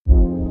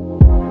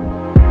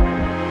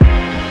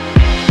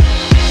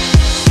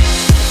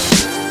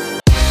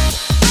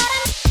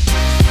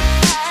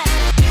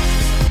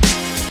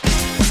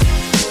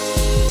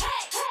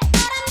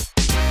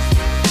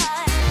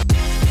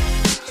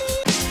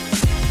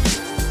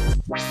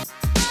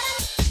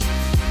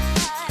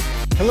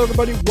Hello,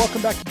 everybody.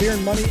 Welcome back to Beer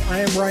and Money.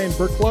 I am Ryan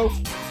Burklow.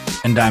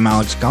 And I'm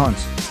Alex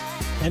Collins.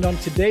 And on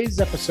today's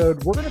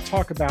episode, we're going to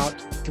talk about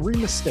 3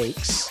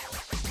 mistakes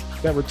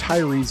that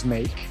retirees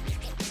make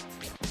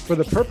for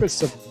the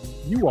purpose of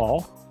you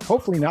all,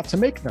 hopefully not to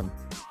make them.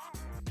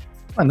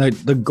 And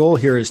the goal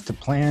here is to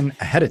plan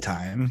ahead of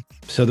time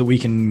so that we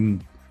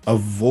can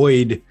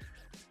avoid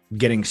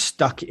getting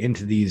stuck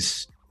into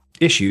these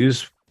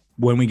issues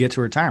when we get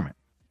to retirement.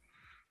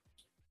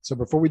 So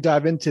before we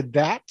dive into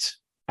that,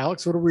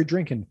 Alex, what are we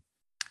drinking?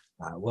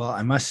 Well,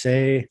 I must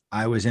say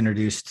I was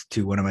introduced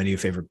to one of my new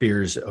favorite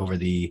beers over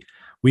the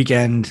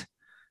weekend.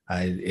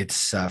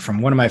 It's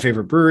from one of my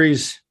favorite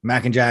breweries,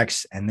 Mac and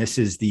Jack's, and this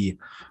is the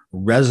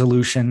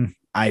Resolution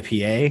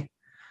IPA.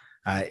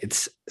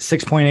 It's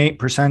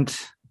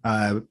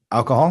 6.8%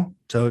 alcohol,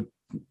 so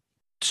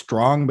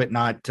strong, but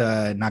not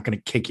going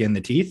to kick you in the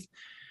teeth.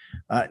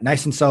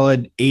 Nice and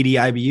solid 80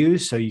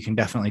 IBUs, so you can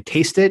definitely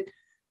taste it.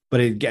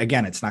 But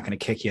again, it's not going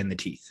to kick you in the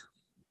teeth.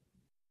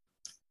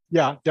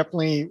 Yeah,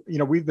 definitely.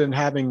 We've been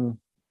having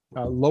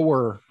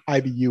lower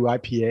IBU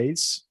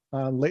IPAs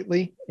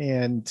lately,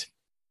 and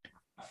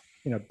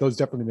those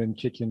definitely didn't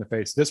kick you in the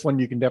face. This one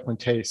you can definitely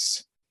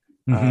taste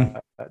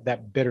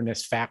that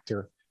bitterness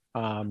factor.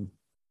 But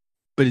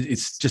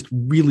it's just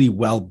really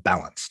well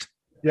balanced.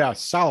 Yeah,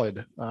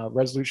 solid.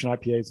 Resolution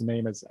IPA is the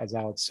name, as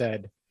Alex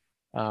said.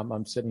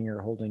 I'm sitting here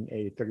holding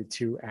a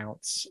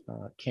 32-ounce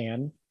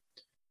can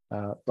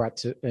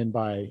brought in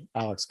by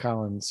Alex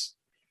Collins,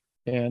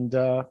 and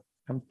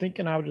I'm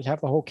thinking I would just have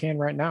the whole can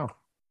right now.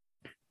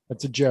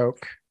 That's a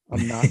joke.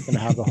 I'm not going to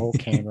have the whole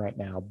can right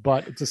now,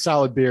 but it's a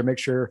solid beer. Make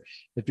sure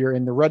if you're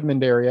in the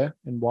Redmond area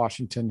in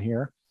Washington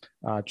here,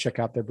 check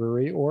out their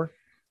brewery, or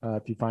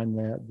if you find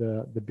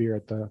the beer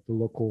at the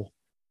local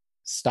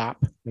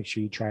stop, make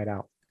sure you try it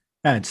out.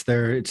 Yeah, it's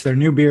their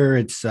new beer.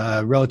 It's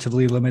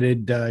relatively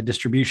limited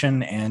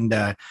distribution,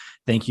 and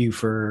thank you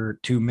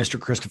to Mr.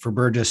 Christopher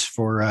Burgess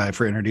for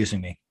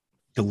introducing me.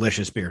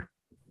 Delicious beer.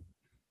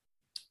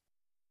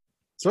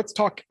 So let's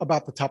talk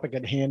about the topic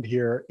at hand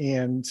here.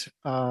 And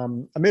I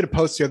made a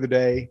post the other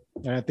day,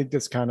 and I think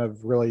this kind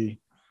of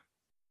really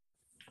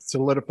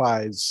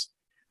solidifies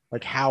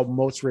like how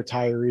most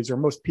retirees or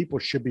most people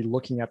should be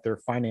looking at their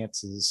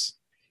finances.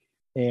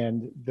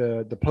 And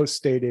the post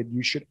stated,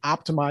 you should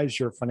optimize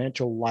your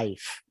financial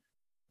life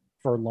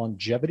for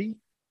longevity,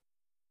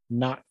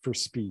 not for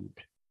speed.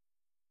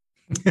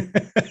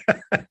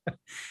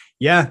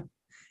 Yeah.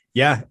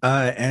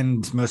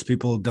 And most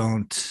people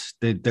don't.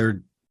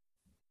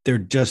 They're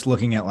just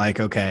looking at like,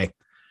 okay,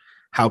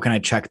 how can I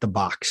check the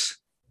box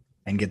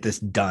and get this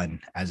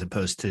done, as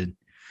opposed to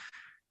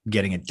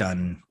getting it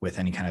done with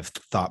any kind of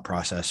thought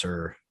process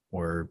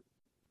or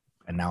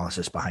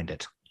analysis behind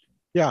it.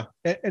 Yeah.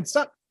 It's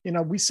not,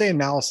 we say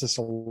analysis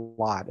a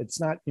lot. It's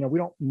not, we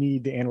don't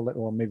need the analytics.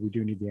 Well, maybe we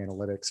do need the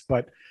analytics,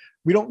 but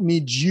we don't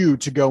need you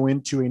to go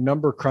into a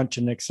number crunch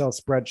in an Excel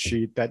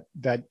spreadsheet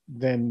that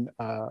then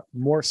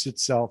morphs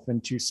itself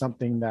into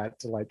something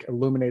that like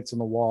illuminates on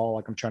the wall.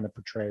 Like I'm trying to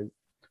portray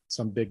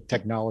some big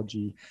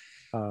technology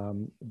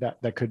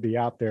that could be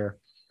out there.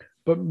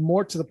 But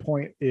more to the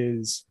point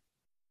is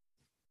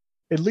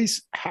at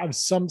least have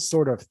some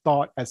sort of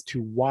thought as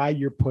to why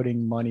you're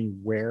putting money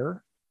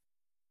where,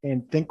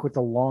 and think with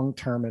the long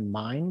term in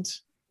mind.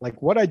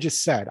 Like what I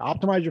just said,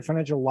 optimize your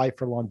financial life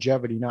for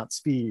longevity, not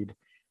speed.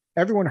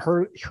 Everyone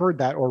heard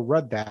that or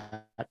read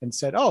that and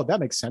said, oh, that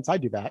makes sense. I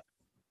do that.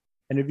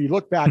 And if you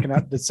look back,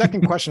 and the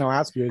second question I'll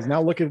ask you is,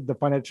 now look at the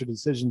financial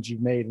decisions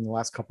you've made in the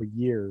last couple of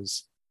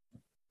years.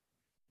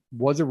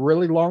 Was it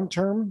really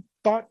long-term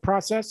thought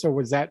process, or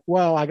was that,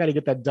 well, I got to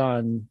get that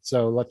done,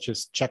 so let's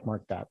just check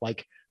mark that?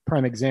 Like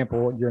prime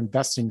example, your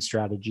investing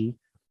strategy.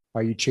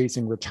 Are you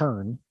chasing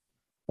return,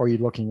 or are you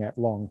looking at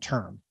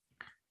long-term?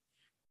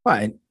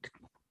 Right.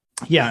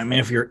 Yeah. I mean,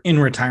 if you're in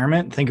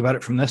retirement, think about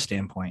it from this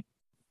standpoint.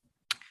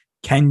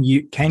 Can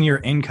your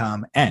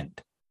income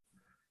end?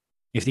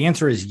 If the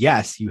answer is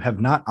yes, you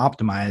have not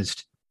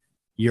optimized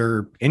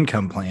your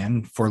income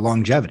plan for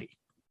longevity,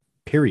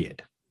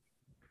 period.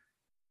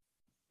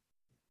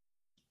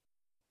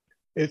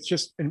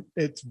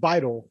 It's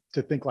vital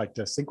to think like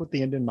this. Think with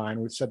the end in mind.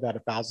 We've said that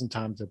 1,000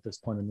 times at this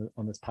point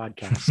on this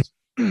podcast.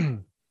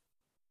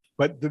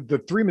 But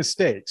the 3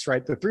 mistakes,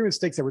 right? The 3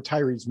 mistakes that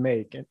retirees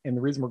make, and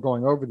the reason we're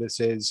going over this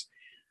is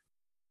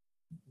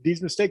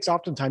these mistakes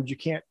oftentimes you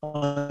can't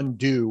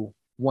undo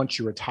once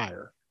you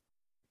retire,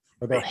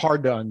 or they're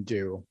hard to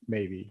undo.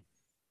 Maybe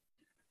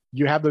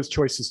you have those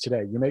choices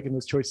today. You're making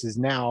those choices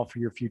now for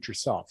your future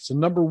self. So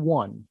number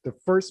 1, the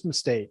first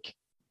mistake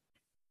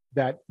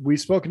that we've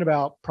spoken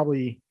about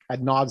probably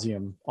ad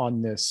nauseum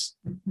on this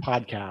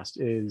podcast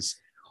is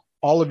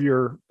all of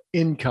your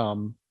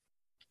income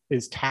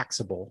is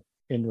taxable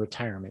in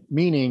retirement,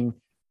 meaning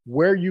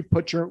where you're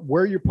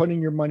putting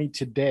your money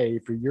today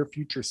for your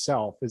future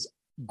self is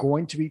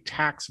going to be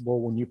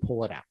taxable when you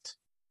pull it out.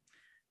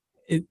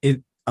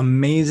 It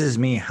amazes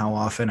me how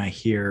often I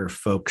hear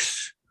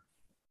folks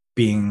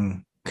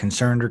being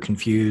concerned or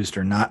confused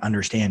or not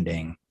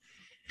understanding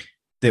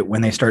that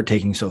when they start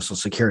taking Social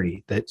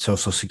Security, that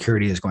Social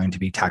Security is going to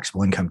be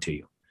taxable income to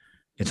you.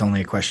 It's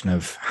only a question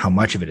of how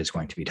much of it is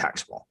going to be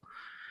taxable.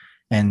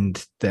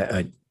 And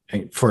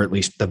for at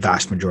least the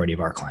vast majority of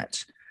our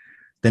clients.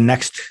 The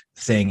next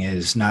thing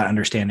is not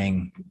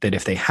understanding that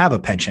if they have a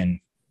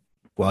pension,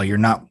 while you're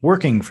not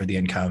working for the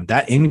income,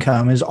 that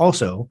income is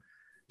also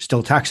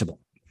still taxable.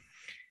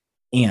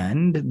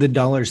 And the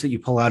dollars that you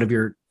pull out of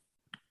your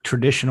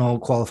traditional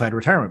qualified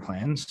retirement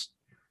plans,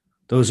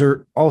 those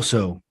are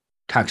also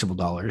taxable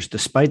dollars,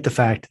 despite the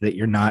fact that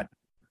you're not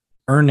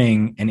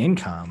earning an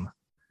income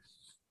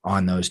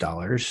on those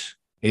dollars.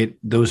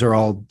 Those are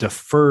all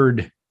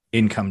deferred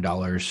income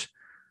dollars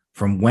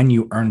from when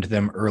you earned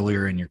them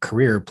earlier in your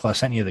career,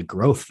 plus any of the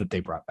growth that they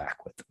brought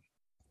back with them.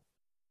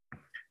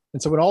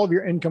 And so when all of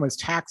your income is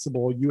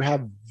taxable, you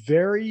have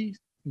very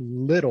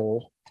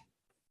little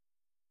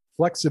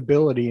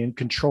flexibility in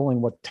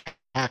controlling what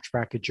tax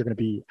bracket you're going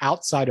to be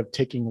outside of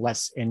taking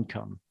less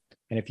income.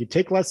 And if you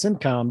take less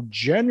income,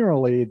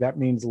 generally that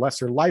means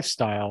lesser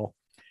lifestyle.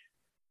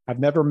 I've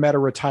never met a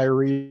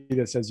retiree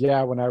that says,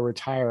 yeah, when I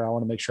retire, I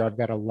want to make sure I've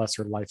got a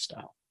lesser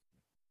lifestyle.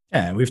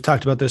 Yeah, we've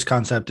talked about this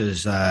concept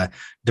as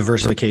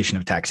diversification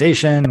of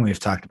taxation. We've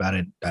talked about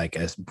it like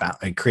as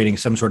creating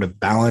some sort of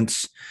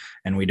balance.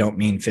 And we don't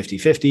mean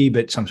 50-50,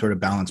 but some sort of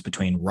balance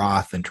between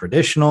Roth and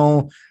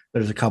traditional.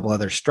 There's a couple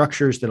other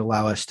structures that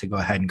allow us to go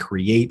ahead and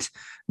create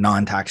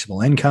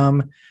non-taxable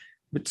income.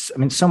 But I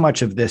mean, so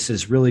much of this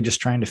is really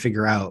just trying to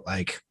figure out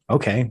like,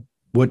 okay,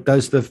 what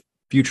does the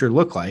future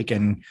look like?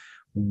 And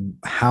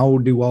how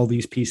do all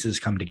these pieces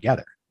come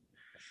together?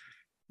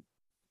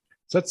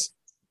 So that's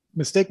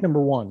mistake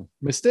number one.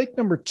 Mistake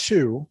number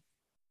two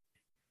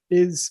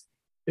is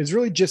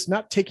really just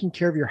not taking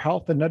care of your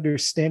health and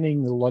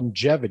understanding the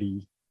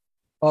longevity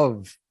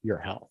of your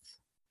health.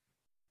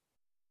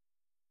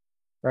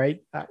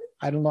 Right?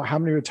 I don't know how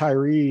many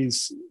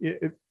retirees,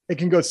 it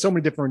can go so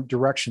many different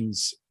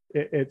directions.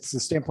 It's the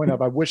standpoint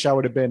of, I wish I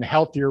would have been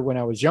healthier when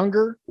I was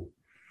younger,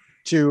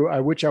 to I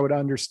wish I would have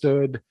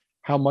understood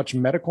how much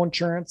medical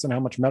insurance and how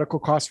much medical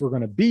costs were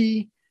going to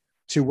be,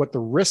 to what the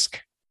risk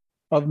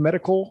of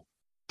medical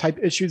type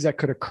issues that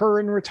could occur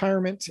in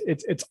retirement.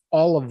 It's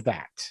all of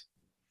that.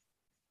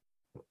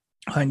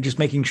 And just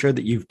making sure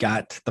that you've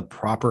got the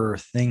proper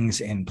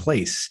things in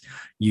place.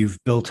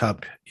 You've built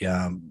up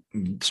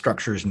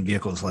structures and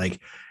vehicles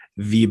like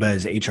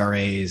VEBAs,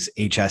 HRAs,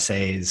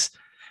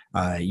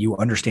 HSAs. You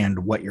understand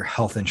what your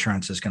health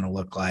insurance is going to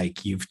look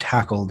like. You've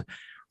tackled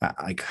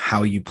like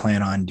how you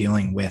plan on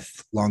dealing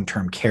with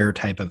long-term care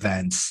type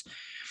events.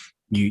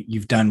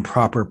 You've done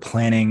proper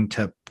planning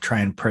to try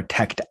and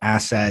protect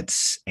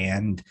assets,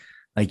 and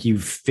like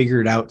you've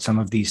figured out some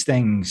of these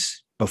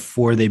things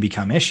before they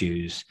become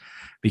issues.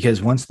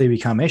 Because once they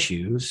become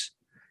issues,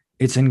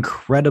 it's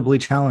incredibly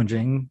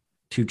challenging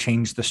to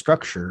change the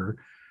structure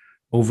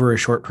over a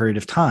short period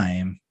of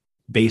time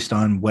based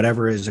on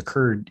whatever has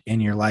occurred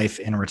in your life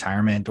in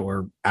retirement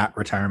or at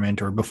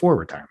retirement or before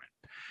retirement.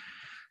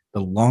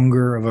 The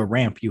longer of a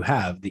ramp you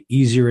have, the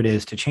easier it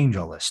is to change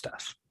all this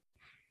stuff.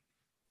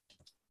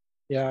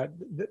 Yeah,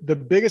 the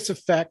biggest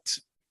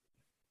effect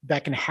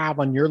that can have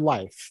on your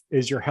life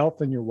is your health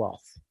and your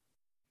wealth.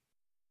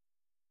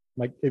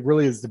 Like it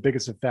really is the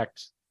biggest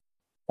effect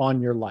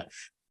on your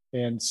life.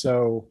 And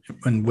so,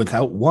 and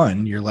without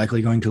one, you're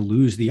likely going to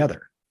lose the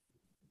other.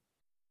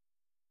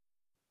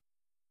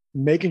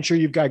 Making sure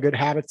you've got good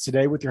habits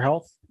today with your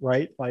health,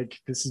 right? Like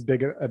this is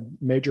a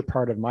major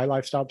part of my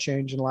lifestyle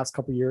change in the last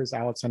couple of years.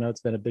 Alex, I know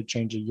it's been a big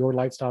change of your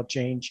lifestyle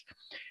change,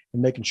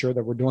 and making sure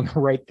that we're doing the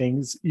right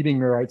things, eating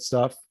the right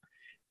stuff,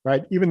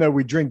 right? Even though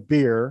we drink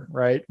beer,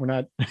 right? We're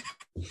not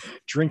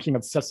drinking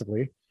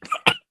obsessively,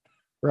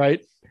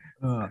 right?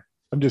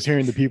 I'm just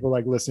hearing the people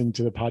like listening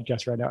to the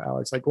podcast right now,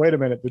 Alex, like, wait a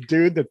minute, the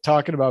dude that's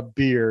talking about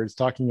beer is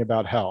talking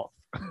about health.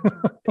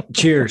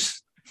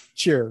 Cheers.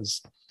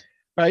 Cheers.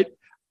 Right?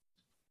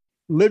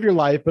 Live your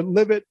life, but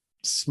live it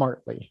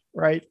smartly,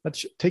 right?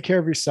 Let's take care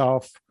of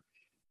yourself.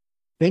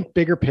 Think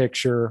bigger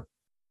picture.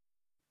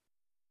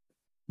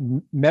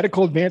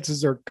 Medical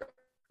advances are,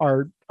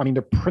 I mean,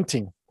 they're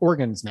printing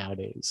organs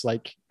nowadays.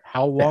 Like,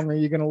 how long are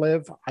you going to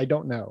live? I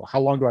don't know.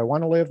 How long do I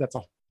want to live? That's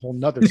a whole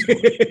nother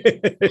story.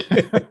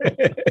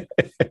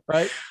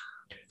 Right?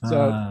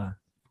 So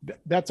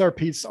that's our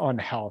piece on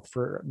health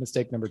for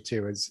mistake number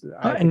two is,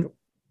 and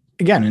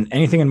again,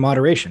 anything in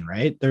moderation,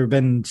 right? There have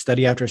been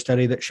study after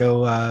study that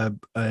show,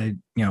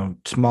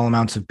 small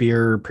amounts of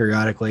beer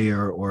periodically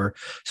or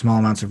small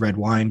amounts of red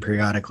wine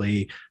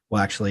periodically will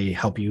actually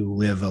help you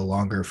live a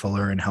longer,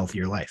 fuller, and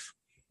healthier life.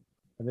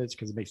 And that's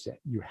because it makes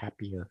you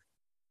happier.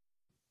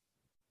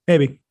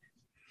 Maybe.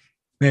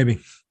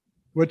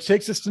 Which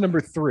takes us to number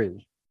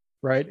three,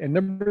 right? And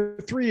number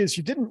three is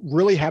you didn't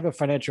really have a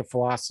financial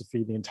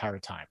philosophy the entire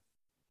time.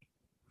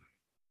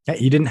 Yeah,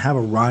 you didn't have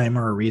a rhyme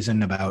or a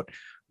reason about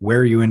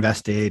where you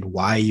invested,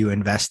 why you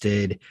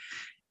invested,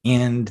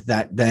 and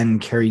that then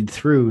carried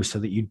through so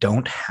that you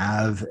don't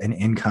have an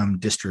income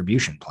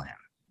distribution plan.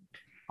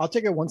 I'll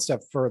take it one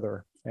step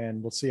further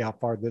and we'll see how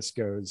far this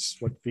goes,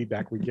 what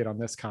feedback we get on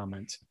this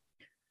comment.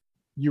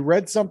 you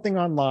read something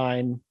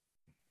online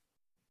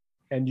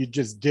and you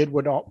just did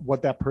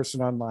what that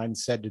person online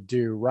said to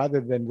do, rather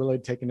than really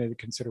taking into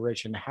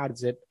consideration how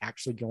does it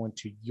actually go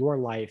into your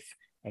life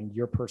and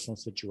your personal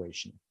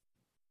situation.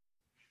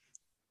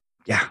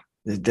 Yeah,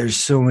 there's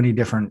so many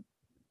different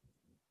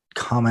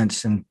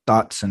comments and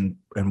thoughts and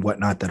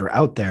whatnot that are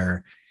out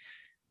there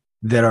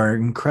that are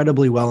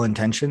incredibly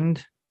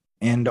well-intentioned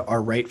and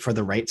are right for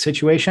the right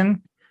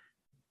situation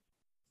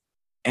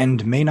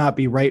and may not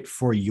be right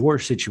for your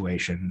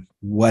situation,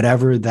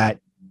 whatever that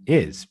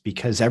is,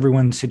 because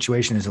everyone's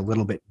situation is a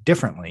little bit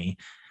differently.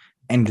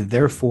 And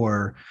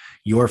therefore,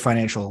 your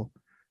financial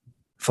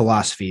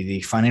philosophy,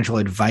 the financial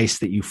advice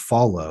that you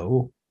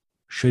follow,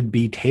 should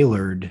be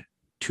tailored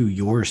to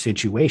your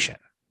situation.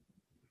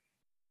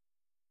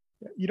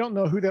 You don't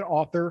know who that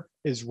author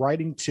is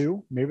writing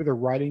to. Maybe they're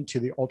writing to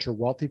the ultra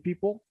wealthy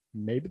people.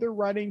 Maybe they're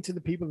writing to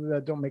the people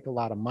that don't make a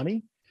lot of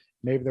money.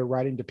 Maybe they're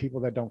writing to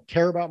people that don't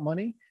care about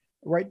money,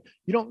 right?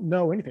 You don't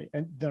know anything.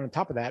 And then on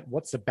top of that,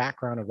 what's the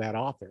background of that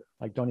author?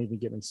 Like, don't even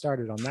get me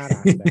started on that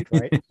aspect,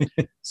 right?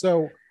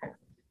 So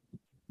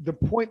the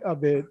point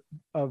of it,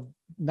 of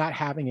not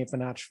having a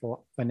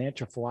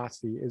financial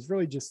philosophy, is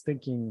really just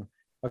thinking,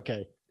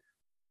 okay,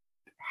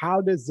 how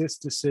does this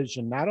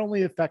decision not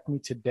only affect me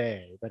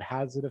today, but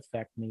how does it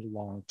affect me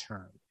long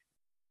term?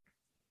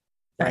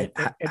 Right?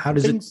 How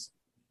does it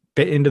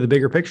fit into the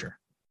bigger picture?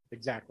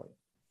 Exactly.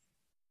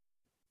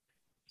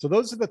 So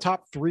those are the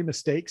top 3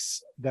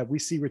 mistakes that we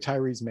see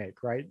retirees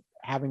make, right?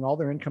 Having all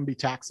their income be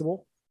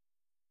taxable,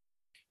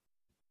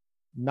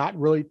 not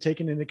really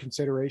taking into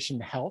consideration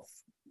health,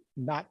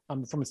 not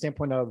from a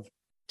standpoint of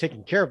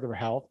taking care of their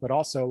health, but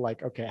also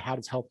like, okay, how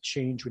does health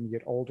change when you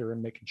get older,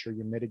 and making sure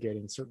you're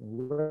mitigating certain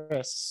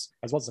risks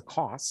as well as the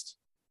cost.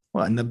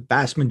 Well, and the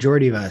vast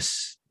majority of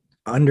us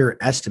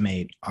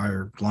underestimate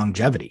our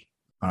longevity,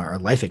 our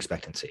life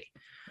expectancy.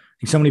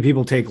 So many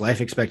people take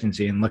life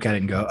expectancy and look at it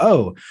and go,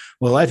 oh,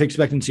 well, life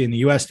expectancy in the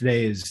US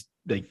today is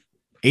like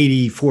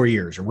 84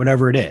 years or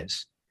whatever it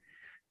is.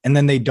 And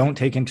then they don't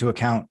take into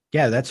account,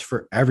 yeah, that's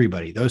for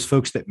everybody. Those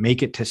folks that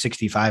make it to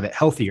 65 at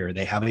healthier,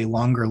 they have a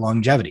longer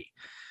longevity.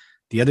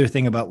 The other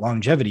thing about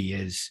longevity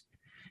is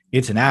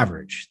it's an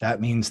average.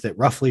 That means that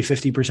roughly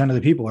 50% of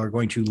the people are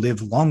going to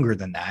live longer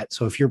than that.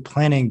 So if you're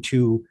planning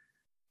to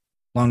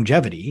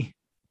longevity,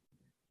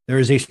 there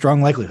is a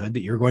strong likelihood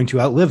that you're going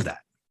to outlive that.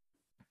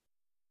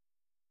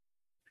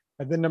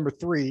 And then number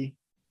 3,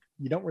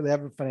 you don't really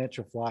have a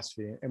financial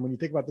philosophy. And when you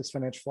think about this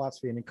financial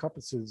philosophy, it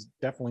encompasses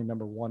definitely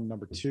number 1,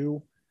 number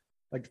 2.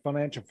 Like,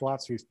 financial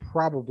philosophy is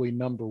probably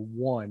number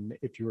 1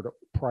 if you were to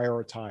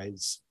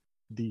prioritize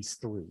these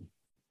 3.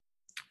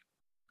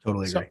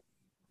 Totally agree. So,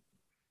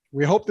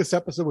 we hope this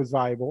episode was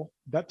valuable.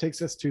 That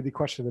takes us to the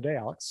question of the day,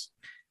 Alex.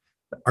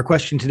 Our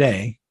question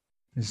today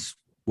is,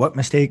 what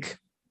mistake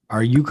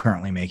are you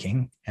currently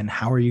making, and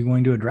how are you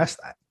going to address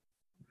that?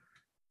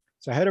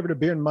 So head over to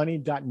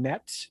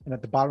beerandmoney.net, and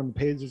at the bottom of the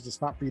page, there's a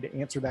spot for you to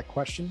answer that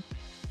question.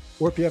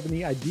 Or if you have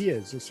any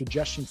ideas or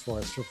suggestions for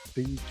us, feel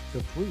free to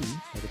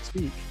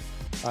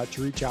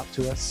reach out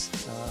to us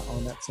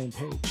on that same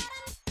page.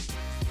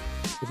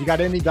 If you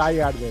got any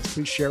value out of this,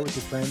 please share it with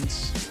your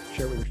friends,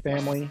 share it with your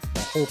family.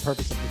 The whole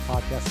purpose of the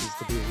podcast is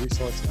to be a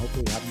resource and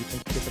hopefully have you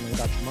think differently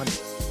about your money.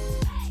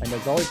 And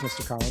as always,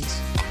 Mr.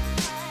 Collins.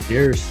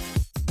 Cheers.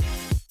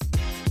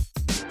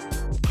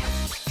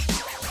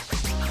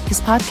 This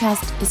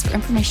podcast is for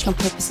informational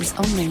purposes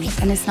only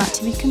and is not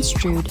to be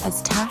construed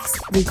as tax,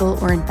 legal,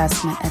 or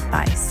investment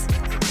advice.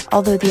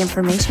 Although the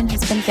information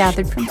has been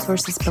gathered from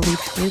sources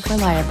believed to be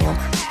reliable,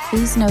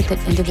 please note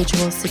that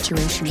individual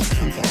situations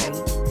can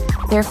vary.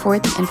 Therefore,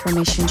 the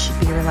information should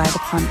be relied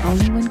upon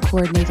only when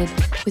coordinated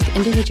with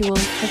individual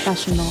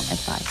professional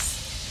advice.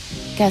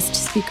 Guest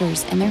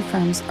speakers and their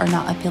firms are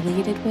not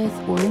affiliated with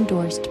or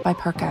endorsed by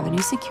Park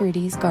Avenue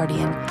Securities,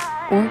 Guardian,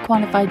 or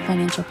Quantified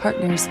Financial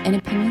Partners, and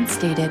opinions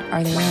stated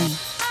are their own.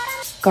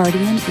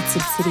 Guardian, its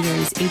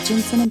subsidiaries,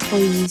 agents, and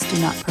employees do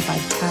not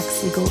provide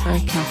tax, legal, or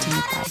accounting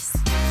advice.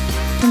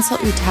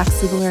 Consult your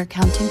tax, legal, or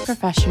accounting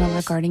professional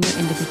regarding your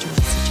individual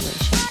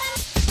situation.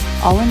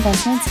 All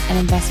investments and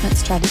investment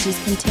strategies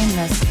contain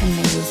risk and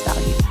may lose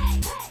value.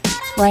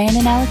 Ryan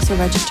and Alex are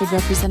registered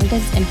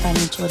representatives and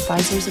financial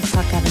advisors of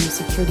Park Avenue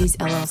Securities,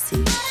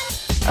 LLC.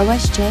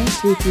 OSJ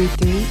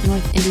 333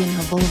 North Indian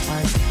Hill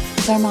Boulevard,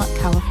 Claremont,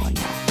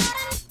 California,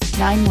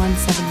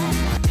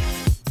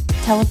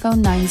 91711.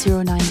 Telephone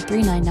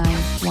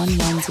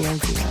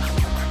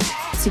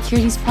 909-399-1100.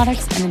 Securities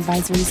products and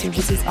advisory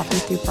services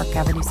offered through Park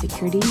Avenue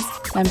Securities,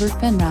 member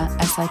FINRA,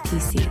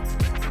 SIPC.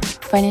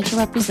 Financial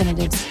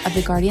representatives of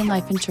the Guardian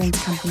Life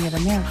Insurance Company of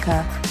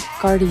America,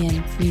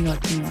 Guardian, New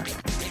York, New York.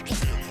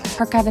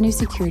 Park Avenue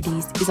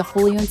Securities is a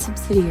wholly owned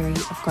subsidiary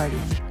of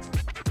Guardian.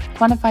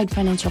 Quantified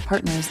Financial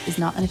Partners is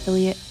not an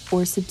affiliate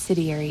or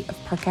subsidiary of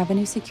Park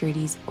Avenue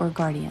Securities or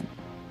Guardian.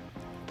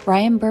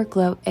 Ryan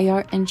Burklow,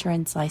 AR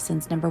Insurance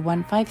License Number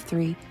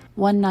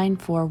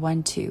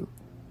 153-19412.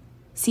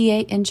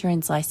 CA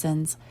Insurance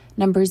License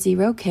Number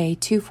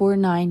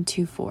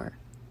 0K24924.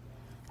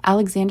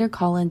 Alexander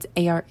Collins,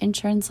 AR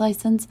Insurance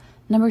License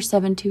number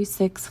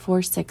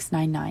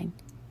 7264699.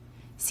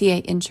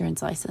 CA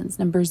Insurance License,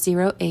 number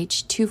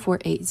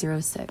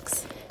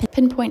 0H24806.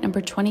 Pinpoint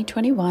number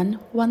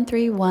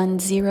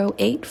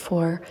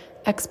 2021-131084,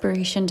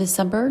 expiration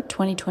December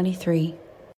 2023.